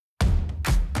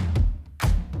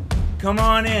Come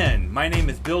on in. My name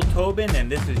is Bill Tobin, and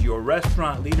this is your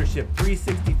Restaurant Leadership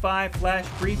 365 Flash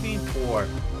Briefing for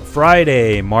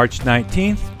Friday, March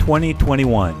 19th,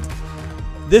 2021.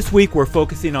 This week, we're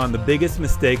focusing on the biggest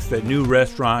mistakes that new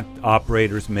restaurant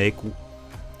operators make.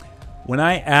 When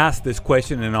I asked this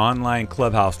question in an online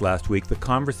clubhouse last week, the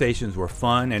conversations were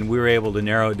fun, and we were able to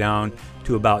narrow it down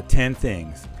to about 10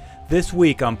 things. This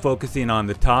week, I'm focusing on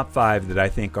the top 5 that I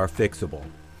think are fixable.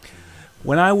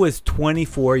 When I was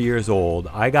 24 years old,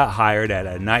 I got hired at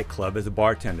a nightclub as a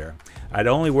bartender. I'd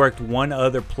only worked one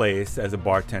other place as a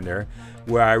bartender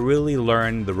where I really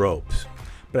learned the ropes.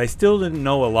 But I still didn't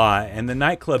know a lot, and the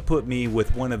nightclub put me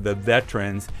with one of the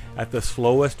veterans at the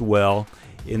slowest well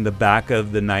in the back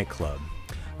of the nightclub.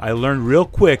 I learned real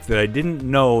quick that I didn't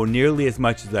know nearly as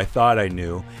much as I thought I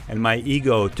knew, and my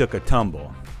ego took a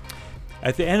tumble.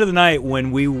 At the end of the night,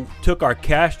 when we took our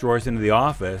cash drawers into the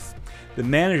office, the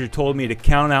manager told me to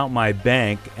count out my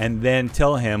bank and then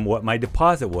tell him what my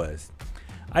deposit was.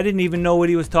 I didn't even know what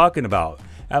he was talking about.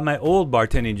 At my old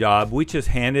bartending job, we just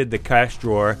handed the cash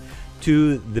drawer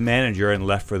to the manager and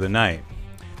left for the night.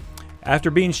 After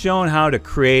being shown how to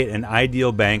create an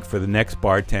ideal bank for the next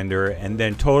bartender and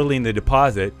then totaling the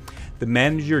deposit, the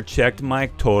manager checked my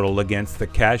total against the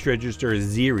cash register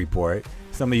Z report.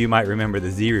 Some of you might remember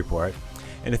the Z report.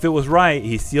 And if it was right,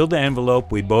 he sealed the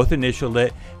envelope, we both initialed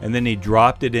it, and then he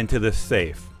dropped it into the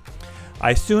safe.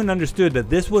 I soon understood that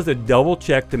this was a double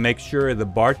check to make sure the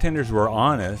bartenders were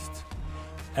honest,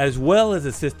 as well as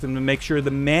a system to make sure the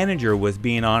manager was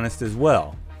being honest as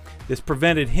well. This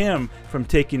prevented him from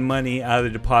taking money out of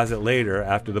the deposit later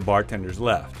after the bartenders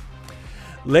left.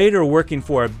 Later, working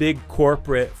for a big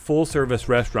corporate full-service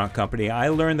restaurant company, I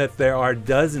learned that there are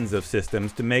dozens of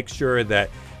systems to make sure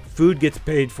that food gets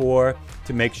paid for,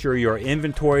 to make sure your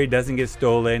inventory doesn't get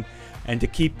stolen, and to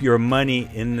keep your money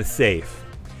in the safe.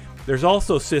 There's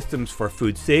also systems for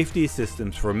food safety,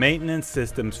 systems for maintenance,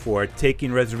 systems for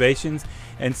taking reservations,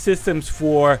 and systems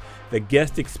for the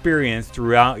guest experience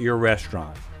throughout your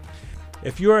restaurant.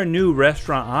 If you're a new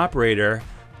restaurant operator,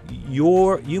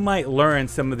 you might learn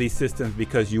some of these systems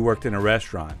because you worked in a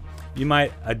restaurant. You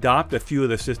might adopt a few of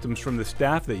the systems from the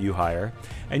staff that you hire,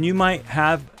 and you might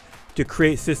have to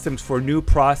create systems for new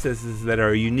processes that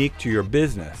are unique to your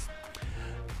business.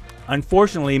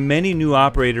 Unfortunately, many new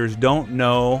operators don't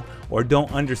know or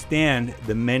don't understand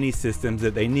the many systems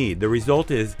that they need. The result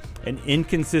is an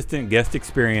inconsistent guest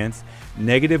experience,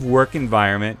 negative work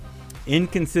environment,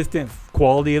 inconsistent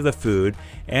quality of the food,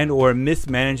 and or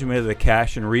mismanagement of the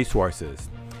cash and resources.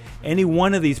 Any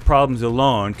one of these problems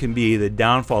alone can be the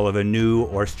downfall of a new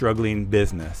or struggling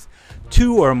business.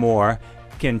 2 or more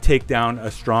can take down a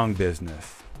strong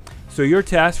business. So your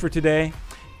task for today,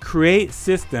 create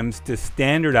systems to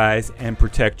standardize and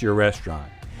protect your restaurant.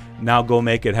 Now go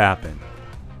make it happen.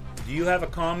 Do you have a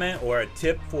comment or a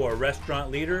tip for restaurant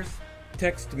leaders?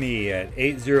 Text me at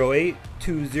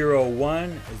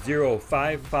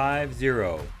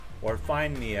 808-201-0550 or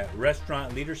find me at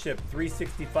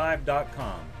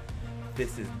restaurantleadership365.com.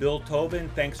 This is Bill Tobin.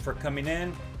 Thanks for coming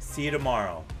in. See you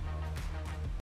tomorrow.